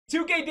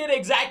2K did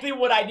exactly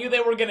what I knew they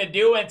were going to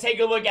do, and take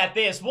a look at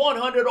this.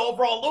 100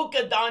 overall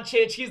Luka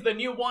Doncic. He's the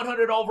new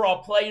 100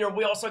 overall player.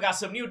 We also got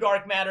some new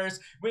dark matters.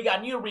 We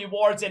got new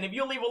rewards, and if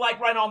you leave a like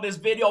right on this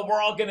video,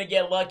 we're all going to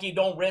get lucky.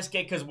 Don't risk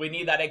it because we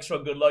need that extra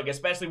good luck,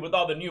 especially with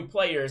all the new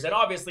players. And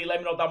obviously, let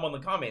me know down in the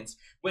comments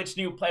which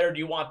new player do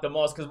you want the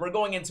most, because we're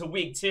going into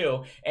week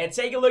 2. And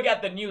take a look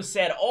at the new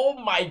set. Oh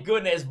my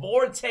goodness,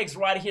 Vortex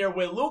right here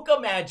with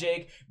Luka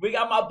Magic. We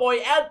got my boy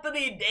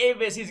Anthony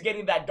Davis. He's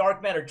getting that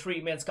dark matter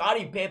treatment.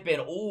 Scottie Pippen.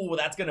 Ooh,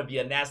 that's gonna be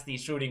a nasty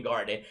shooting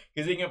guard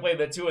because he can play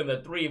the 2 and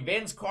the 3.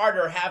 Vince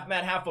Carter, half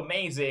man, half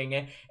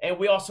amazing. And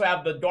we also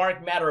have the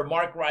dark matter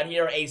mark right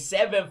here, a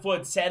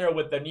 7-foot center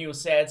with the new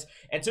sets.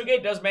 And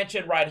 2K does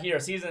mention right here,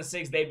 season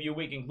 6 debut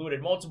week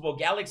included multiple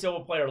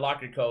Aleksej player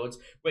locker codes,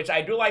 which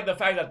I do like the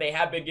fact that they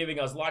have been giving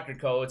us locker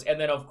codes. And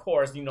then of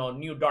course, you know,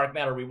 new dark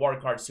matter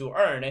reward cards to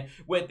earn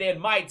within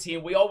my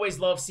team. We always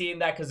love seeing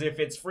that because if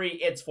it's free,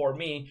 it's for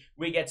me.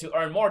 We get to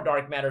earn more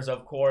dark matters,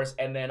 of course.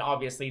 And then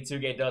obviously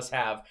 2K does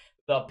have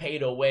the pay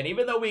to win,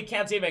 even though we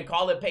can't even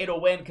call it pay to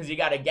win because you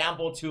got to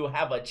gamble to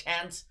have a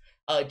chance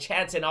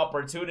and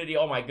opportunity.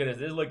 Oh my goodness,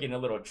 this is looking a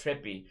little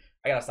trippy.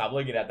 I gotta stop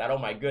looking at that. Oh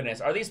my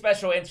goodness. Are these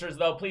special inserts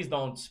though? Please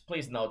don't.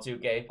 Please no,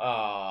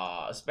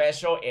 2K.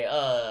 Special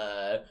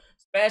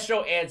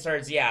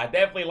inserts. Yeah,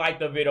 definitely like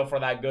the video for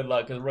that good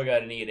luck because we're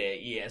gonna need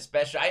it. Yeah,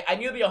 special. I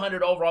knew the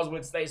 100 overalls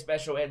would stay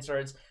special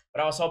inserts,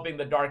 but I was hoping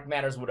the dark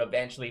matters would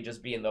eventually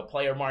just be in the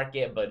player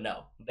market, but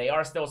no. They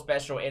are still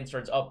special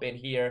inserts up in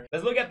here.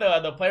 Let's look at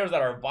the players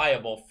that are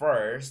viable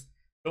first.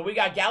 So we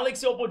got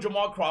Aleksej Opal,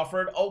 Jamal,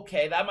 Crawford.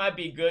 Okay, that might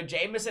be good.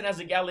 Jamison has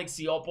a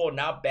Aleksej Opal,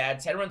 not bad.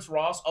 Terrence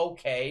Ross,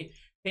 okay.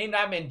 Pink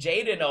Diamond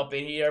Jaden up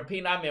in here.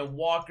 Pink Diamond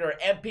Walker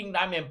and Pink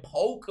Diamond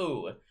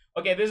Poku.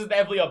 Okay, this is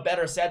definitely a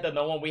better set than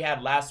the one we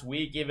had last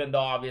week, even though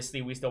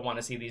obviously we still want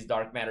to see these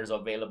dark matters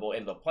available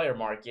in the player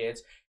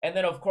markets. And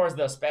then of course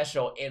the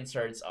special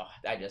inserts. Oh,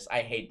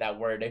 I hate that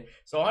word.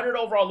 So 100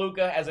 overall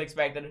Luka, as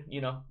expected.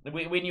 You know,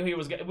 we knew he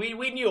was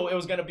we knew it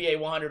was gonna be a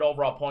 100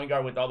 overall point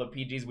guard with all the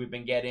PGs we've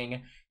been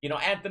getting. You know,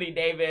 Anthony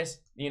Davis.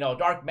 You know,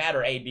 dark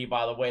matter AD,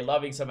 by the way,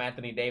 loving some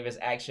Anthony Davis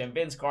action.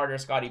 Vince Carter,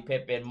 Scottie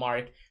Pippen,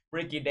 Mark,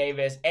 Ricky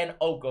Davis, and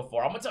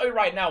Okafor. I'm gonna tell you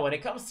right now, when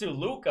it comes to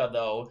Luka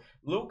though,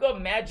 Luka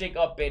Magic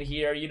up in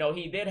here, you know,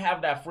 he did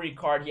have that free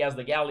card. He has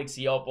the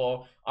Aleksej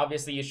Opal.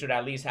 Obviously, you should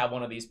at least have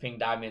one of these pink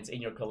diamonds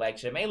in your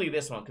collection. Mainly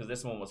this one, because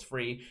this one was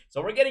free.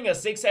 So we're getting a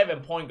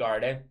 6'7" point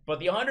guard. But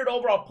the 100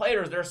 overall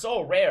players, they're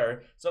so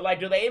rare. So, like,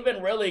 do they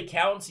even really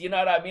count? You know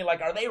what I mean?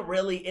 Like, are they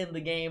really in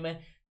the game?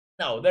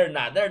 No, they're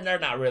not. They're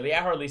not really.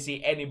 I hardly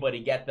see anybody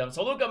get them.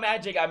 So Luka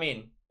Magic, I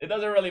mean, it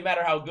doesn't really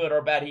matter how good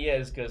or bad he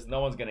is because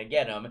no one's going to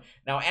get him.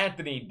 Now,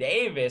 Anthony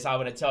Davis, I'm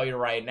going to tell you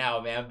right now,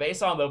 man,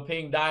 based on the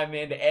pink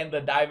diamond and the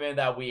diamond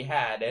that we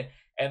had,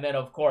 and then,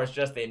 of course,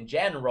 just in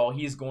general,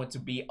 he's going to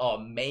be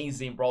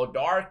amazing, bro.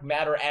 Dark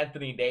matter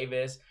Anthony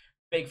Davis.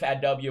 Big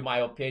fat W, in my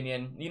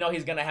opinion. You know,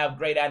 he's going to have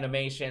great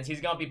animations. He's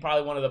going to be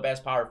probably one of the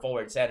best power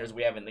forward centers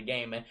we have in the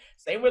game.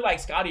 Same with, like,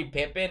 Scottie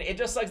Pippen. It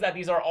just sucks that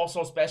these are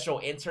also special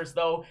inserts,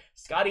 though.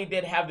 Scottie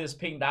did have this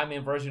pink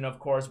diamond version, of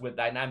course, with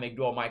dynamic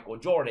duo Michael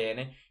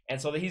Jordan. And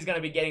so he's going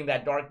to be getting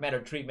that dark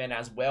matter treatment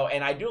as well.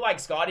 And I do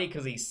like Scottie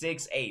because he's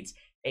 6'8".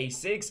 A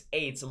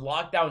 6'8"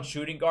 lockdown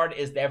shooting guard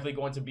is definitely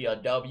going to be a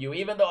W.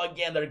 Even though,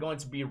 again, they're going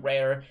to be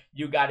rare.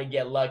 You got to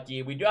get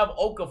lucky. We do have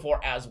Okafor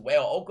as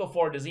well.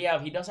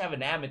 Okafor, he does have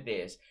an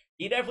amethyst.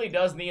 He definitely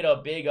does need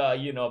a big,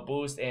 you know,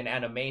 boost in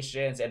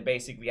animations. And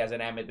basically, as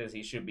an amethyst,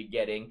 he should be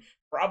getting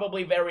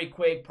probably very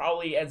quick.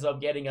 Probably ends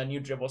up getting a new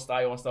dribble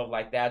style and stuff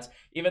like that.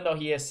 Even though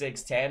he is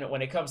 6'10",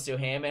 when it comes to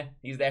him,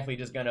 he's definitely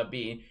just going to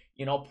be,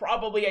 you know,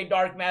 probably a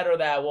dark matter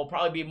that will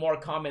probably be more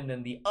common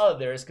than the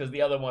others, because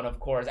the other one, of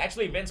course,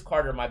 actually Vince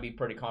Carter might be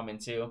pretty common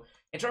too.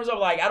 In terms of,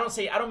 like, I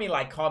don't mean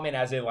like common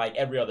as in like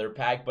every other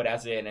pack, but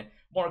as in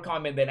more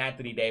common than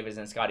Anthony Davis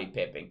and Scottie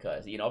Pippen,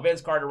 because, you know,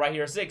 Vince Carter right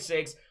here,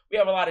 6'6". We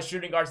have a lot of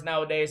shooting guards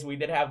nowadays. We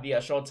did have the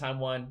Showtime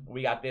one.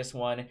 We got this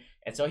one.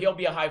 And so he'll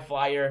be a high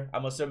flyer.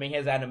 I'm assuming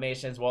his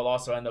animations will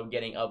also end up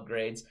getting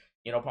upgrades.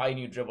 You know, probably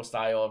new dribble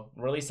style.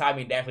 Release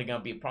timing definitely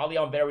going to be probably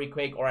on very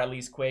quick or at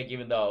least quick,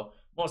 even though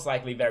most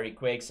likely very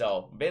quick.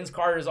 So Vince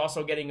Carter is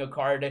also getting a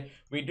card.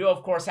 We do,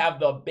 of course, have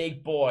the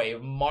big boy,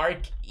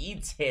 Mark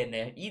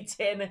Eaton.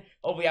 Eaton,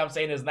 hopefully I'm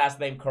saying his last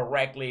name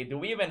correctly. Do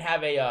we even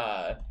have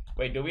a,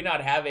 wait, do we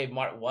not have a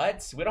Mark?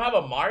 What? We don't have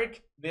a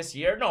Mark this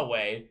year? No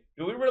way.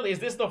 Do we really? Is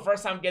this the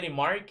first time getting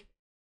Mark?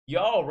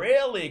 Yo,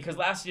 really? Because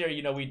last year,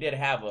 you know, we did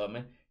have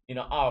him. You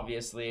know,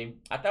 obviously,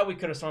 I thought we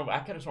could have sworn, I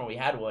could have sworn we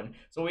had one.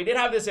 So we did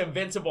have this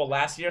Invincible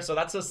last year. So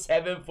that's a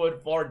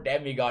 7'4"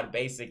 demigod,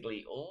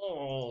 basically.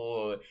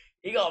 Oh,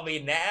 he gonna be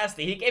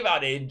nasty. He came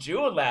out in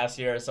June last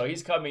year, so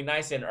he's coming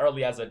nice and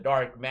early as a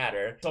dark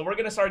matter. So we're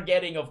gonna start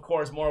getting, of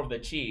course, more of the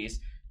cheese,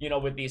 you know,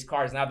 with these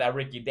cards now that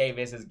Ricky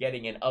Davis is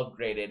getting an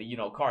upgraded, you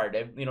know, card.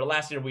 And, you know,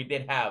 last year we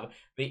did have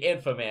the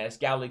infamous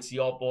Aleksej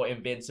Opal,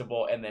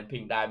 Invincible, and then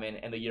Pink Diamond.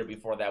 And the year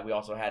before that, we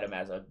also had him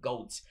as a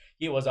GOAT.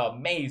 He was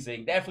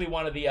amazing. Definitely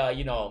one of the,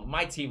 you know,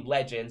 my team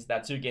legends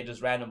that 2K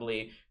just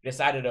randomly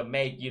decided to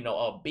make, you know,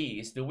 a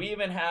beast. Do we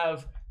even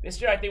have This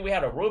year, I think we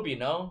had a Ruby,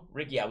 no?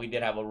 Ricky, yeah, we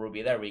did have a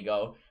Ruby. There we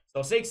go. So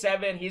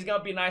 6'7", he's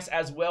going to be nice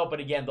as well. But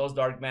again, those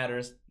Dark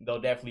Matters,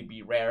 they'll definitely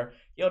be rare.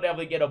 He'll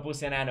definitely get a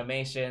boost in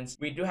animations.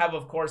 We do have,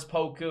 of course,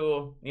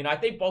 Poku. You know, I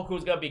think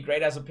Poku's going to be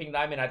great as a pink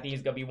diamond. I think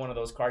he's going to be one of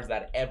those cards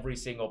that every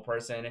single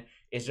person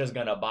is just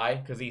going to buy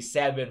because he's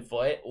 7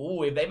 foot.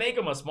 Ooh, if they make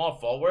him a small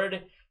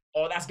forward,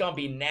 oh, that's going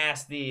to be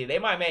nasty. They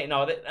might make,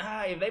 no,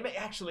 if they make,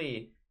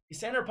 actually,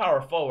 center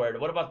power forward.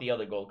 What about the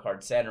other gold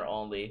card? Center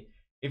only.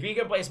 If he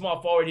can play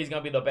small forward, he's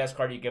going to be the best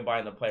card you can buy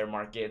in the player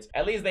markets.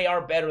 At least they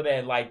are better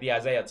than, like, the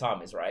Isaiah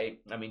Thomas, right?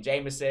 I mean,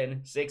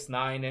 Jamison,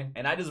 6'9".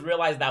 And I just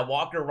realized that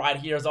Walker right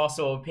here is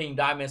also a pink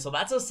diamond. So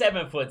that's a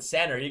 7-foot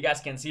center. You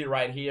guys can see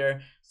right here.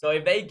 So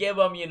if they give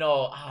him, you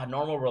know,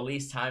 normal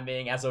release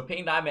timing as a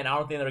pink diamond, I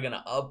don't think they're going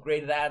to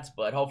upgrade that.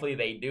 But hopefully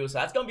they do. So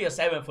that's going to be a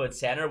 7-foot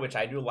center, which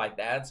I do like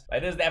that.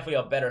 Like, this is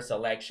definitely a better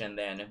selection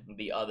than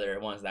the other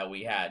ones that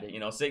we had. You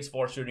know,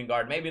 6'4" shooting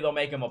guard. Maybe they'll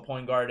make him a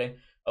point guard.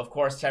 Of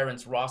course,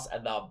 Terrence Ross,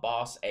 the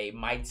boss, a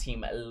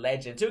MyTeam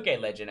legend, 2K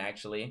legend,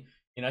 actually.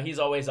 You know, he's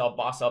always a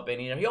boss up in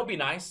here. He'll be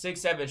nice,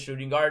 6'7"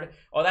 shooting guard.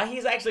 Oh, that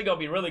he's actually going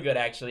to be really good,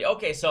 actually.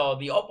 Okay, so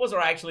the opals are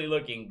actually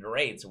looking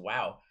great.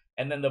 Wow.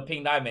 And then the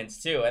pink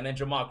diamonds, too. And then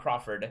Jamal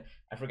Crawford.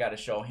 I forgot to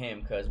show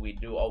him because we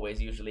do always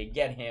usually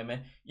get him.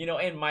 You know,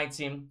 in my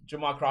team,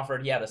 Jamal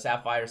Crawford, he had a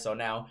sapphire, so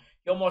now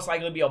he'll most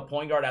likely be a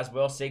point guard as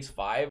well,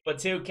 6'5". But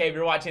 2K, if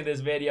you're watching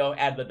this video,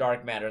 add the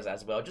Dark Matters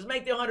as well. Just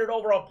make the 100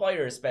 overall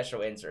players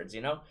special inserts,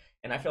 you know?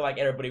 And I feel like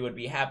everybody would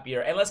be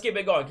happier. And let's keep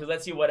it going, because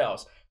let's see what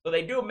else. So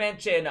they do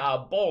mention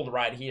Bold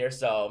right here.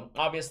 So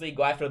obviously,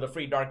 go after the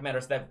free Dark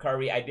Matter Steph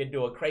Curry. I did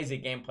do a crazy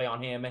gameplay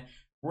on him.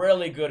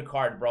 Really good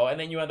card, bro. And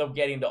then you end up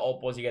getting the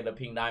opals, you get the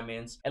pink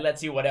diamonds. And let's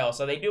see what else.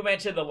 So they do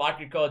mention the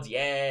locker codes.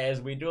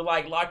 Yes, we do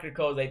like locker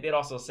codes. They did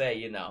also say,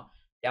 you know,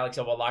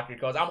 Aleksej will locker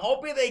codes. I'm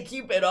hoping they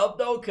keep it up,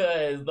 though,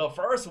 because the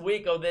first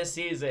week of this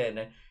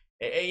season,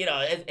 you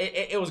know,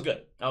 it was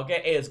good.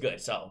 Okay, it is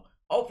good. So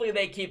hopefully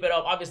they keep it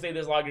up. Obviously,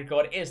 this locker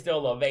code is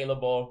still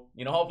available.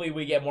 You know, hopefully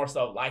we get more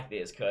stuff like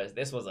this, because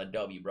this was a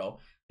W, bro.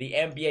 The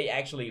NBA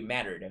actually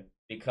mattered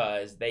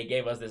because they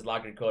gave us this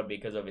locker code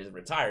because of his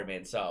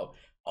retirement. So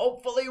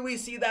hopefully we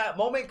see that.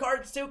 Moment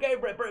cards too, okay?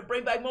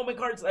 Bring back moment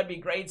cards. That'd be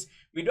great.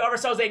 We do have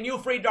ourselves a new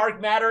free Dark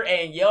Matter,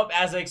 and yep,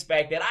 as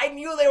expected. I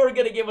knew they were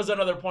going to give us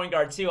another point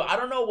guard too. I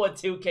don't know what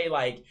 2K,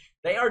 like,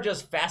 they are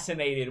just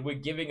fascinated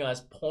with giving us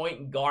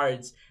point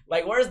guards.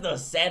 Like, where's the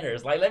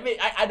centers? Like,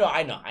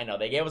 I know.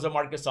 They gave us a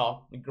Marc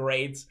Gasol.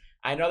 Great.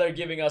 I know they're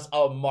giving us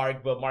a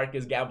Mark, but Mark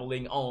is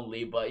gambling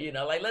only. But, you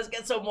know, like, let's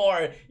get some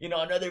more, you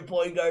know, another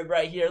point guard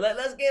right here.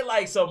 Let's get,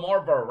 like, some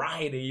more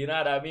variety, you know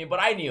what I mean? But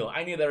I knew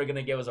they were going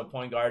to give us a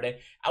point guard.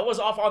 I was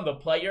off on the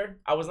player.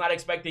 I was not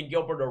expecting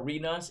Gilbert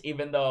Arenas,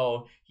 even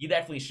though he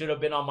definitely should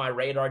have been on my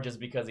radar just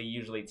because he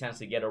usually tends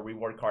to get a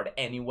reward card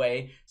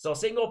anyway. So,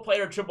 single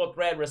player triple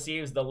threat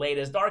receives the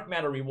latest Dark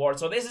Matter reward.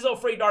 So, this is a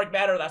free Dark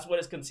Matter. That's what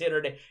is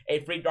considered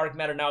a free Dark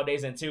Matter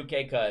nowadays in 2K,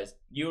 because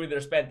you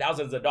either spend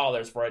thousands of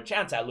dollars for a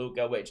chance at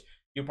Luka, which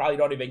you probably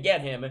don't even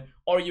get him,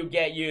 or you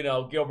get, you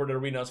know, Gilbert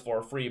Arenas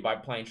for free by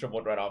playing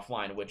triple threat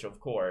offline, which, of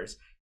course,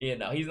 you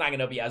know, he's not going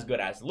to be as good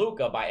as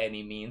Luka by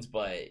any means,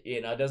 but,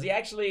 you know, does he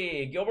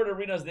actually, Gilbert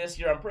Arenas this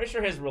year, I'm pretty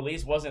sure his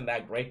release wasn't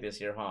that great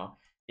this year, huh?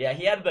 Yeah,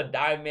 he had the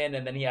diamond,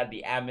 and then he had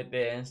the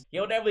amethyst.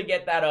 He'll definitely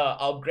get that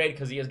upgrade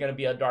because he is going to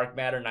be a Dark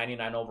Matter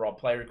 99 overall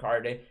player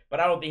card, but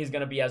I don't think he's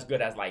going to be as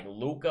good as, like,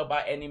 Luka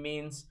by any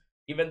means.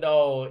 Even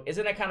though,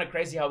 isn't it kind of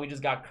crazy how we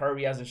just got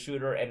Curry as a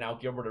shooter and now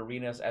Gilbert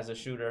Arenas as a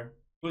shooter?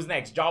 Who's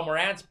next? Ja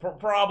Morant?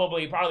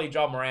 Probably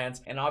Ja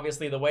Morant. And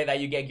obviously the way that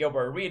you get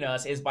Gilbert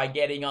Arenas is by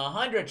getting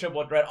 100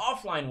 triple threat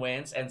offline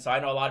wins. And so I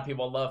know a lot of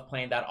people love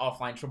playing that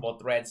offline triple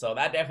threat. So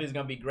that definitely is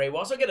going to be great. We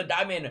also get a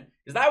diamond.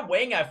 Is that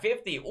Wang at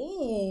 50?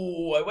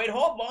 Ooh, wait,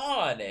 hold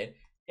on.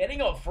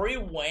 Getting a free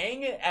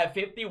Wang at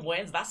 50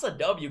 wins, that's a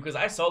W because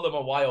I sold him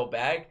a while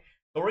back.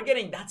 So we're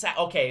getting, that's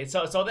okay,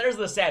 so there's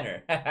the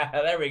center.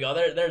 There we go,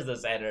 there's the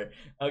center.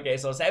 Okay,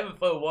 so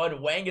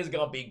 7'1", Wang is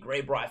gonna be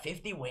great, bro. At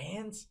 50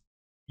 wins?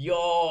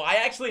 Yo,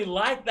 I actually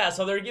like that.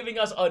 So they're giving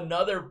us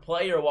another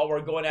player while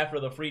we're going after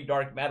the free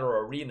Dark Matter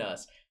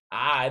Arenas.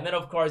 And then,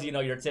 of course, you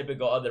know, your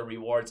typical other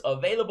rewards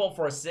available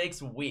for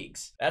 6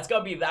 weeks. That's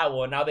gonna be that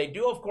one. Now, they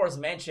do, of course,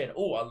 mention,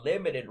 ooh, a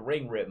limited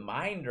ring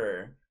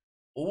reminder.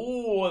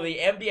 Ooh, the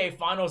NBA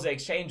Finals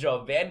Exchange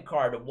event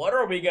card. What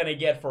are we going to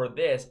get for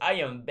this? I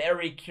am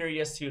very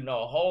curious to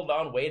know. Hold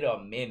on, wait a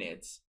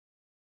minute.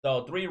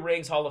 So 3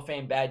 rings, Hall of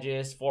Fame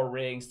badges, 4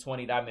 rings,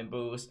 20 diamond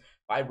boost,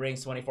 5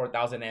 rings,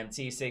 24,000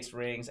 MT, 6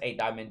 rings, 8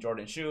 diamond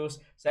Jordan shoes,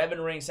 7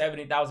 rings,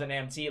 70,000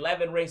 MT,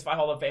 11 rings, 5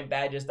 Hall of Fame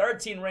badges,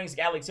 13 rings,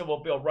 Aleksej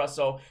will Bill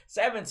Russell,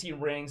 17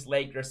 rings,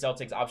 Lakers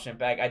Celtics option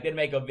pack. I did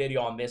make a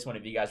video on this one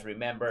if you guys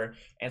remember.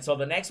 And so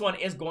the next one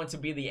is going to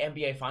be the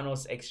NBA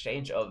Finals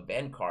Exchange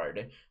event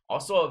card.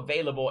 Also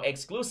available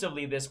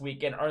exclusively this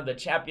weekend. Earn the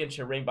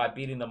championship ring by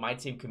beating the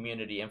MyTeam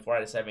community in 4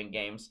 out of 7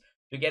 games.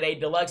 To get a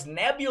deluxe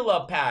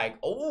Nebula pack.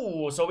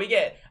 Oh, so we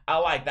get, I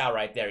like that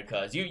right there,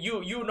 cuz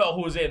you know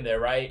who's in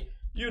there, right?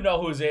 You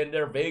know who's in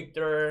there.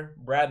 Victor,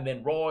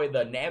 Brandon Roy,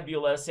 the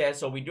Nebula set.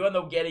 So we do end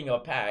up getting a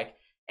pack.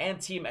 and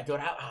T-Mac. Dude,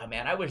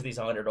 man, I wish these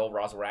 100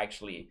 overalls were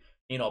actually,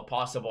 you know,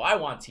 possible. I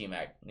want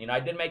T-Mac. You know, I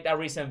did make that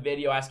recent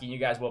video asking you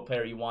guys what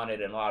player you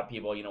wanted, and a lot of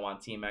people, you know,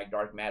 want T-Mac,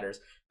 Dark Matters.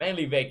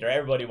 Mainly Victor.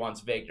 Everybody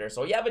wants Victor.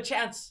 So you have a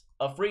chance.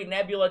 A free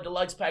Nebula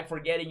Deluxe pack for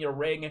getting your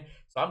ring.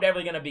 So I'm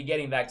definitely going to be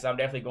getting that because I'm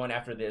definitely going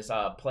after this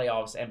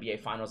playoffs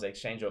NBA Finals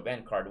exchange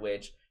event card,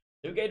 which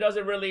 2K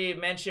doesn't really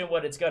mention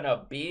what it's going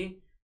to be.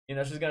 You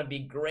know, it's just going to be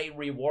great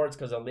rewards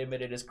because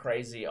Unlimited is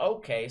crazy.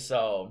 Okay,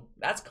 so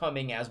that's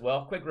coming as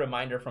well. Quick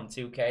reminder from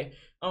 2K.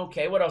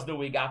 Okay, what else do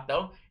we got,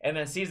 though? And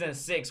then Season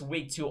 6,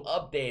 Week 2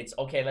 updates.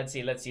 Okay, let's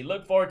see.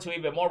 Look forward to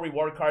even more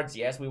reward cards.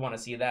 Yes, we want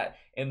to see that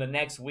in the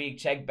next week.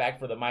 Check back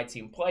for the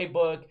MyTeam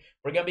playbook.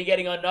 We're going to be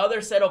getting another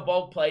set of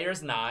bulk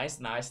players. Nice.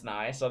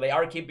 So they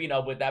are keeping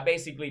up with that.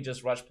 Basically,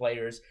 just rush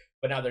players,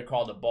 but now they're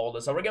called a boulder.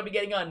 So we're going to be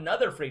getting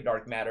another free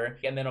Dark Matter.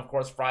 And then, of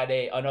course,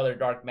 Friday, another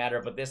Dark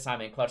Matter, but this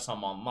time in Clutch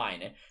Sum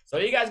Online. So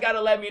you guys got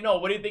to let me know.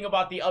 What do you think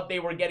about the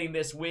update we're getting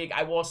this week?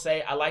 I will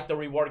say I like the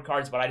reward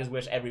cards, but I just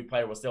wish every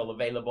player was still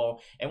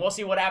available. And we'll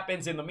see what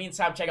happens. In the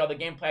meantime, check out the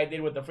gameplay I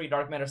did with the free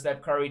Dark Matter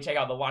Steph Curry. Check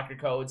out the locker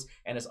codes.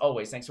 And as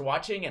always, thanks for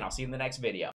watching, and I'll see you in the next video.